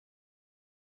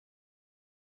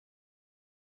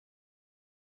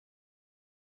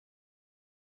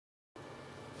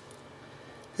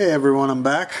Hey everyone, I'm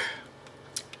back.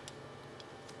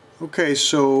 Okay,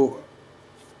 so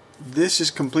this is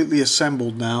completely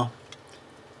assembled now.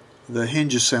 The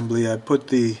hinge assembly, I put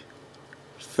the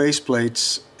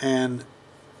faceplates and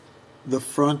the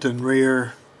front and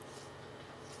rear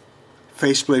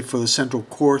faceplate for the central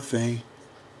core thing,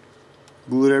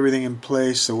 glued everything in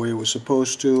place the way it was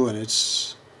supposed to, and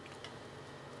it's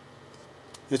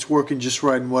working just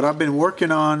right. And what I've been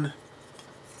working on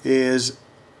is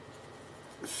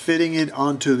fitting it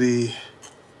onto the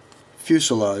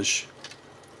fuselage.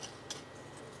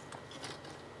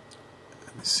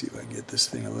 Let me see if I can get this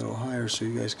thing a little higher so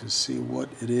you guys can see what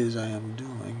it is I am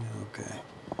doing. Okay,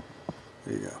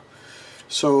 there you go.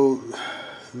 So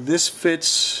this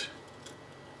fits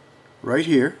right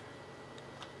here,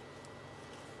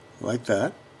 like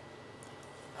that,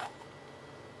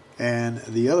 and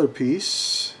the other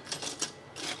piece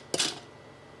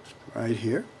right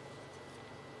here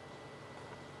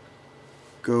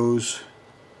goes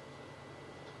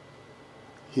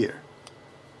here.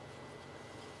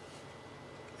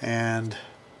 And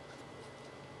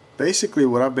basically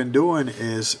what I've been doing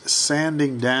is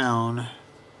sanding down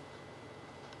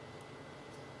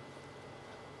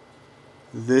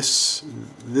this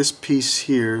piece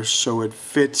here so it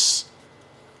fits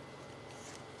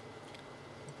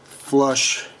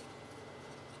flush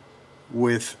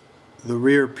with the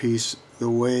rear piece the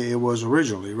way it was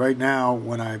originally. Right now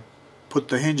when I put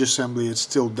the hinge assembly, it's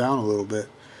still down a little bit,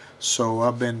 so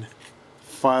I've been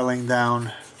filing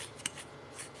down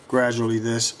gradually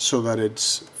this so that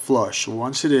it's flush.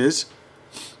 Once it is,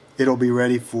 it'll be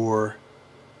ready for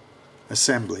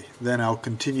assembly. Then I'll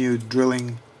continue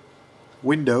drilling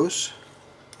windows.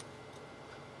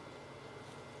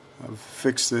 I've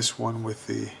fixed this one with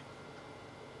the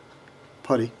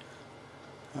putty.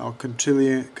 I'll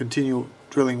continue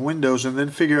drilling windows and then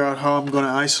figure out how I'm going to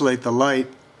isolate the light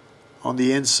on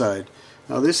the inside.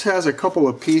 Now this has a couple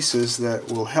of pieces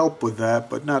that will help with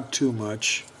that, but not too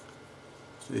much.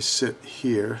 They sit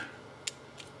here.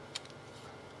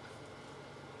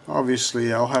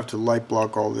 Obviously I'll have to light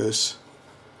block all this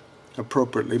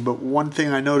appropriately, but one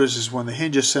thing I notice is when the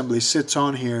hinge assembly sits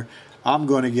on here, I'm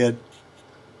going to get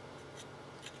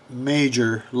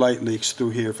major light leaks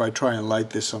through here if I try and light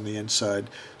this on the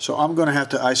inside. So I'm going to have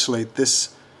to isolate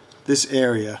this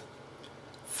area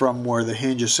from where the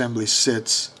hinge assembly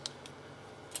sits,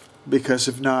 because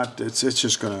if not, it's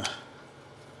just gonna,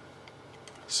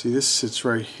 see, this sits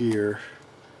right here,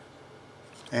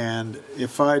 and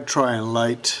if I try and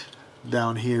light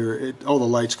down here, all the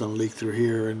light's gonna leak through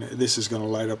here, and this is gonna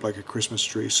light up like a Christmas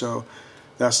tree, so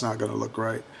that's not gonna look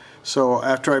right. So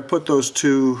after I put those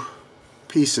two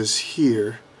pieces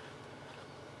here,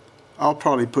 I'll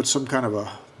probably put some kind of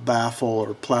a baffle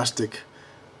or plastic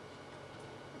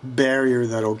barrier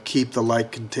that'll keep the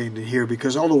light contained in here,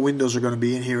 because all the windows are going to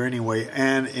be in here anyway,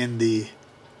 and in the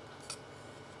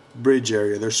bridge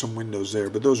area there's some windows there,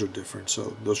 but those are different,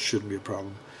 so those shouldn't be a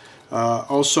problem.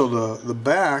 Also the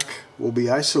back will be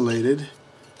isolated,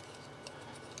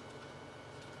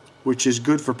 which is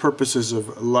good for purposes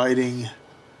of lighting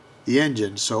the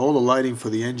engine. So all the lighting for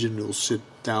the engine will sit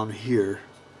down here,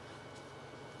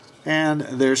 and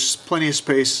there's plenty of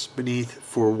space beneath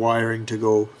for wiring to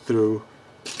go through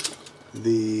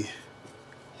the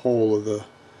hole of the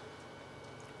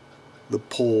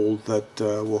pole that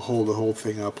will hold the whole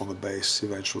thing up on the base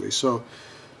eventually. So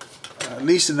at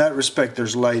least in that respect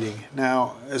there's lighting.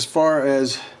 Now as far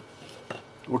as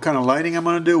what kind of lighting I'm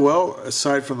going to do, well,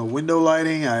 aside from the window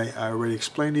lighting, I already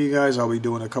explained to you guys, I'll be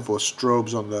doing a couple of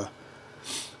strobes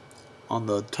on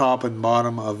the top and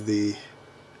bottom of the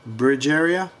bridge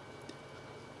area,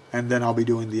 and then I'll be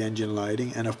doing the engine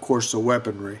lighting and of course the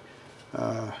weaponry.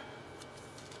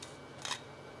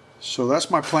 So that's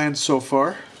my plan so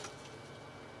far,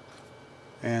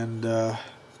 and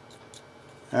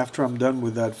after I'm done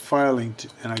with that filing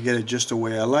and I get it just the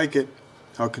way I like it,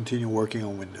 I'll continue working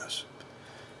on windows.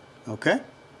 Okay?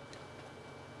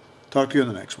 Talk to you in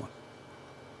the next one.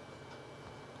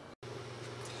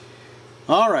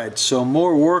 Alright, so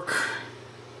more work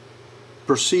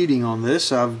proceeding on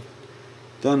this. I've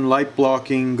done light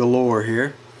blocking galore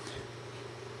here.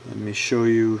 Let me show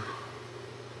you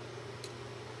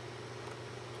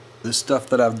the stuff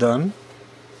that I've done.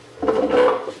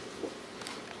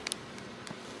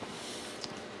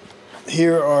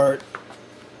 Here are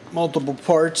multiple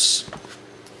parts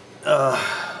that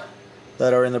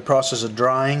are in the process of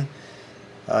drying.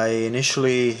 I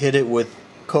initially hit it with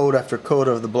coat after coat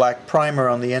of the black primer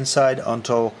on the inside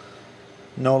until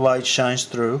no light shines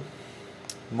through.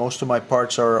 Most of my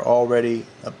parts are already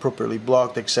appropriately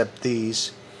blocked except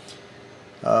these.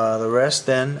 The rest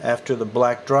then, after the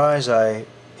black dries, I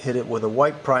hit it with a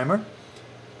white primer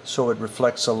so it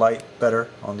reflects the light better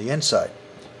on the inside.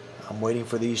 I'm waiting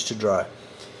for these to dry,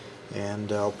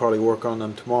 and I'll probably work on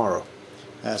them tomorrow.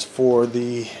 As for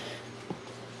the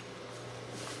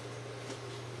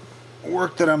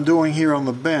work that I'm doing here on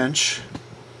the bench,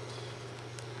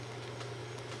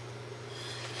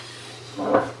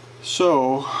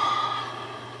 so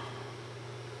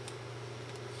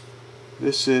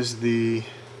this is the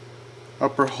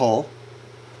upper hull.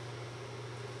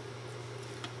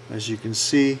 As you can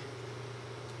see,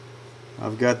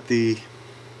 I've got the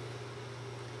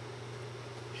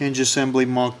hinge assembly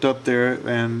mocked up there,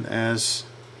 and as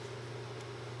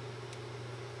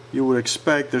you would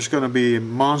expect, there's going to be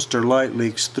monster light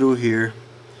leaks through here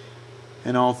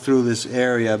and all through this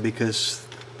area because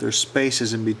there's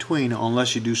spaces in between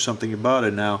unless you do something about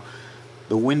it. Now,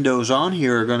 the windows on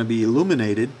here are going to be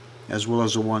illuminated as well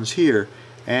as the ones here,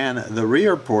 and the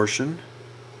rear portion,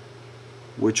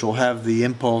 which will have the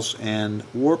impulse and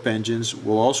warp engines,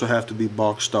 will also have to be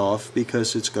boxed off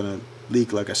because it's going to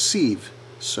leak like a sieve.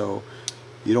 So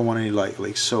you don't want any light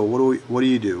leaks. So what do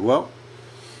you do? Well,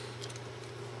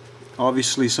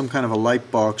 obviously some kind of a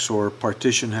light box or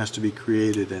partition has to be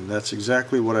created, and that's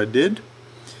exactly what I did.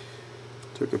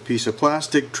 Took a piece of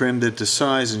plastic, trimmed it to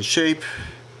size and shape,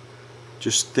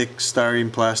 just thick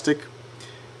styrene plastic,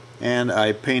 and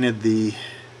I painted the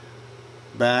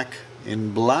back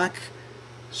in black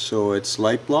so it's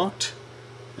light blocked,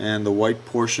 and the white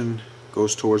portion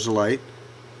goes towards the light,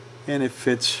 and it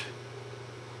fits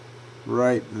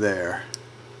right there.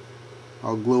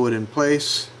 I'll glue it in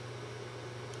place,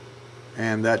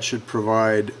 and that should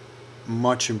provide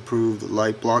much improved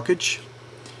light blockage.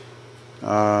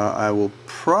 I will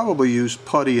probably use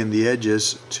putty in the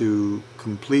edges to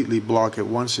completely block it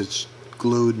once it's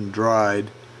glued and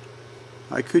dried.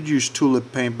 I could use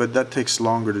tulip paint, but that takes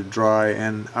longer to dry,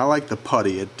 and I like the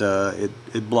putty.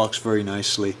 It blocks very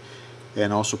nicely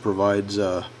and also provides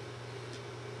a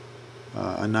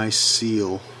nice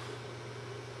seal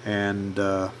and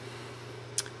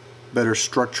better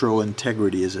structural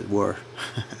integrity, as it were.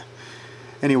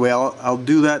 Anyway, I'll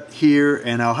do that here,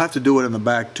 and I'll have to do it in the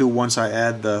back too once I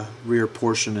add the rear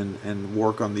portion and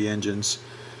work on the engines.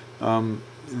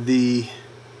 The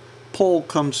pole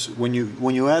comes when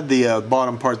you add the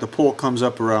bottom part. The pole comes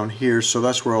up around here, so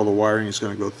that's where all the wiring is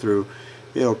going to go through.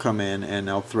 It'll come in, and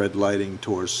I'll thread lighting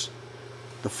towards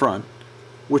the front,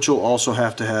 which will also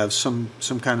have to have some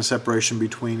kind of separation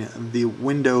between the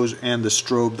windows and the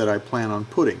strobe that I plan on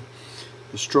putting.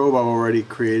 The strobe, I've already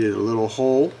created a little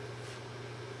hole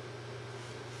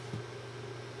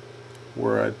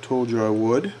where I told you I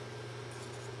would.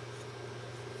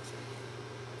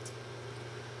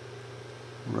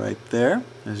 Right there,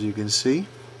 as you can see.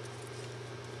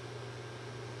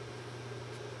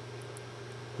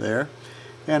 There.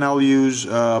 And I'll use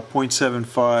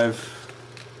 0.75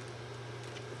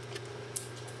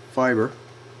 fiber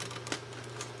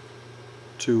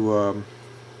to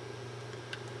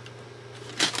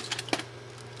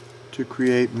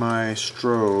create my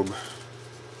strobe.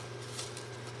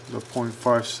 The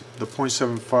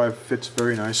 0.75 fits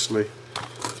very nicely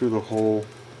through the hole.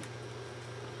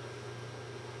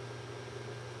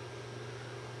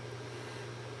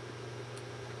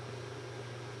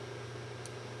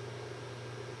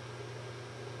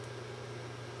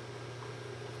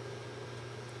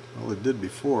 Well, it did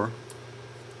before.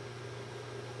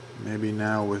 Maybe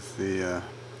now with the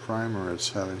primer it's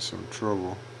having some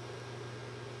trouble.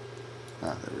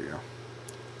 Ah, there we go.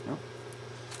 Oh.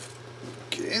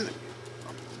 Okay,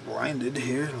 I'm blinded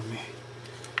here. Let me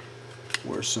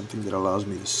wear something that allows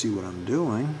me to see what I'm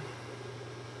doing.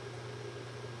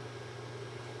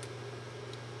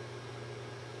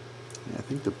 Yeah, I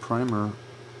think the primer,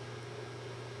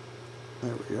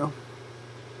 there we go.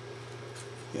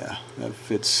 Yeah, that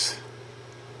fits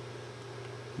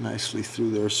nicely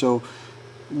through there. So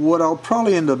what I'll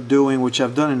probably end up doing, which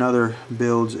I've done in other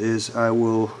builds, is I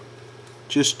will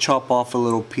just chop off a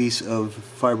little piece of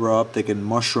fiber optic and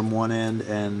mushroom one end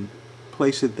and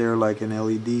place it there like an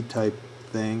LED type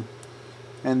thing,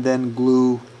 and then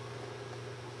glue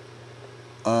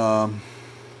an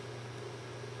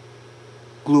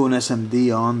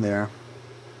SMD on there,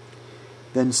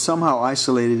 then somehow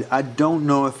isolate it. I don't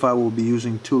know if I will be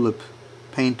using tulip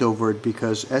paint over it,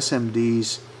 because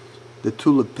SMDs, the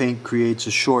tulip paint creates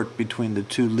a short between the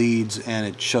two leads and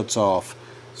it shuts off.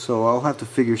 So I'll have to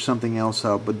figure something else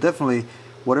out, but definitely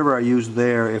whatever I use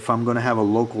there, if I'm going to have a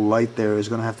local light there, is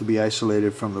going to have to be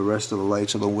isolated from the rest of the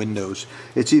lights of the windows.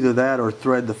 It's either that or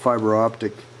thread the fiber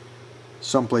optic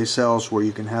someplace else where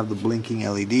you can have the blinking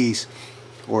LEDs.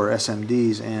 or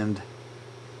SMDs, and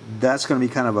that's going to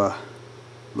be kind of a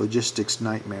logistics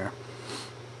nightmare.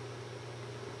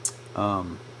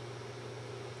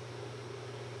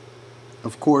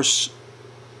 Of course,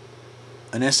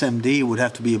 an SMD would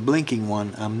have to be a blinking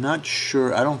one. I'm not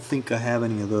sure. I don't think I have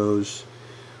any of those,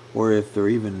 or if they're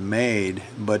even made.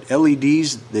 But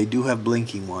LEDs, they do have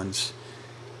blinking ones.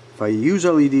 If I use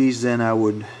LEDs, then I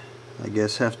would, I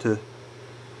guess, have to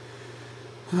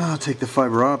take the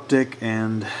fiber optic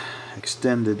and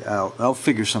extend it out. I'll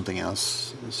figure something out.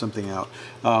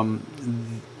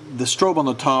 The strobe on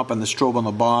the top and the strobe on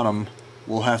the bottom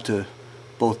will have to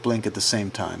both blink at the same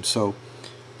time. So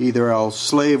either I'll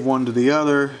slave one to the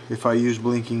other if I use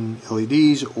blinking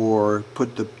LEDs, or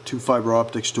put the two fiber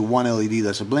optics to one LED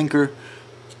that's a blinker,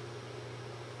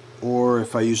 or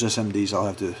if I use SMDs, I'll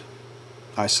have to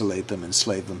isolate them and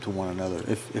slave them to one another,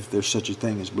 if there's such a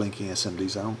thing as blinking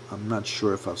SMDs. I'm not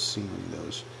sure if I've seen any of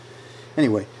those.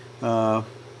 Anyway,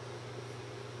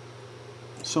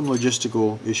 some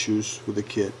logistical issues with the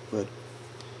kit, but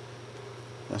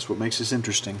that's what makes this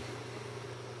interesting.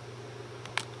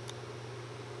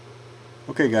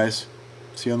 Okay guys,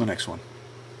 see you on the next one.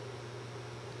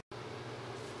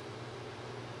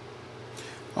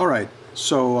 Alright,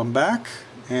 so I'm back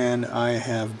and I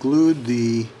have glued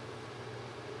the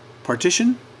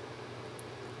partition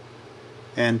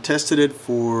and tested it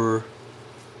for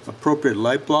appropriate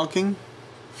light blocking.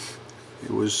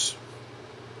 It was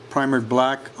primered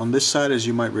black on this side, as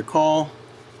you might recall.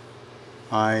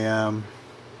 I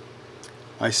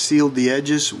sealed the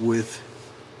edges with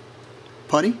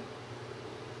putty,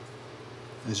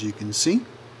 as you can see,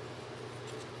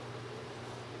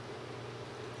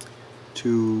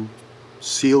 to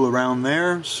seal around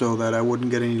there so that I wouldn't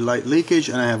get any light leakage,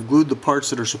 and I have glued the parts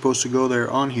that are supposed to go there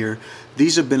on here.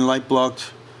 These have been light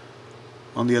blocked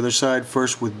on the other side,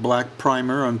 first with black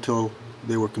primer until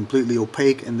they were completely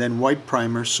opaque, and then white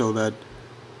primer, so that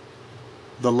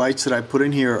the lights that I put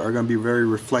in here are going to be very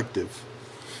reflective.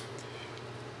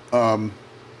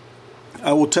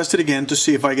 I will test it again to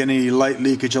see if I get any light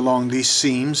leakage along these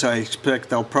seams. I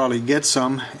expect I'll probably get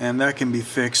some, and that can be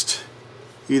fixed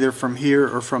either from here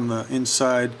or from the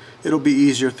inside. It'll be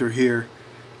easier through here,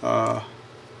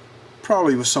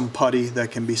 probably with some putty that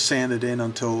can be sanded in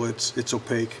until it's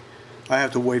opaque. I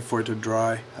have to wait for it to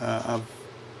dry.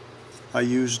 I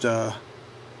used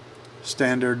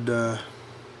standard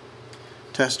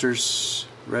Testers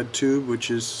red tube, which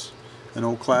is an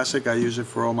old classic. I use it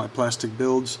for all my plastic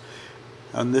builds.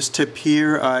 On this tip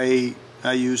here, I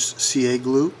use CA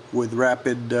glue with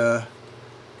rapid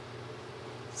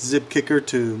zip kicker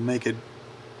to make it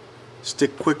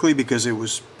stick quickly, because it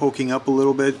was poking up a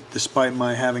little bit. Despite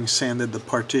my having sanded the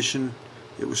partition,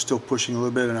 it was still pushing a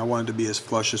little bit, and I wanted to be as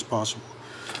flush as possible.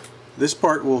 This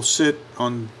part will sit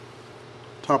on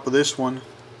top of this one,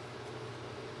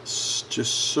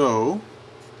 just so.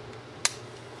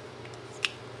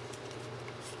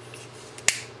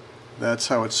 That's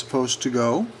how it's supposed to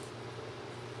go,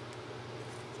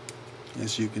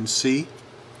 as you can see.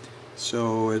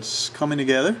 So it's coming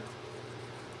together.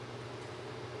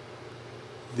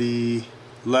 The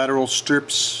lateral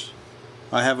strips,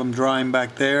 I have them drying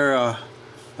back there.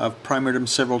 I've primered them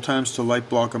several times to light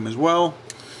block them as well,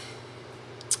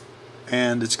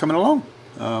 and it's coming along.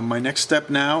 My next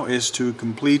step now is to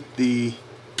complete the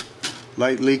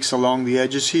light leaks along the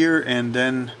edges here, and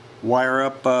then wire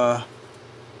up a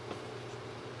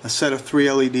set of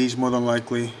 3 LEDs, more than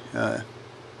likely,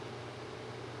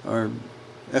 or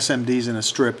SMDs in a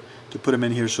strip, to put them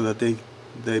in here so that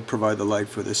they provide the light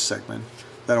for this segment.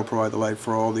 That'll provide the light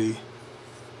for all the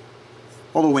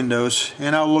windows,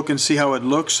 and I'll look and see how it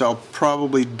looks. I'll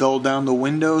probably dull down the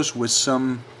windows with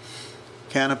some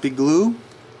canopy glue,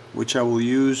 which I will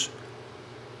use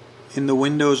in the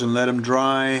windows and let them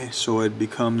dry so it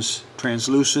becomes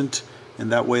translucent,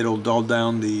 and that way it'll dull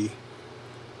down the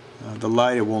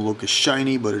light. It won't look as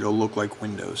shiny, but it'll look like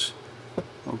windows.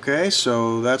 Okay,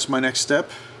 so that's my next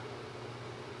step,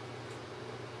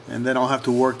 and then I'll have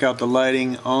to work out the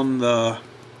lighting on the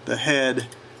head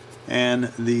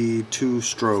and the 2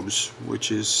 strobes,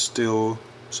 which is still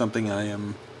something I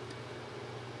am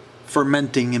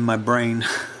fermenting in my brain.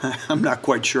 I'm not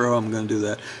quite sure how I'm going to do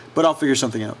that, but I'll figure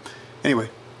something out. Anyway,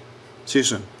 see you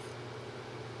soon.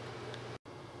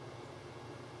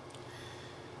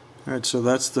 Alright, so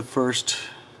that's the first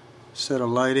set of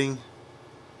lighting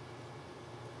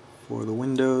for the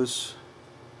windows.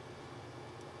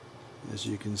 As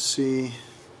you can see,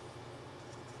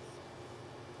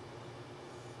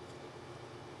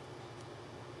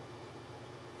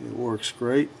 it works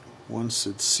great once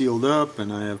it's sealed up,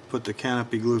 and I have put the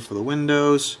canopy glue for the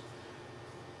windows.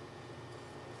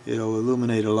 it'll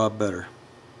illuminate a lot better.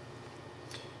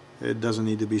 It doesn't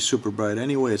need to be super bright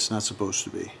anyway, it's not supposed to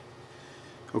be.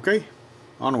 Okay,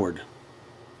 onward.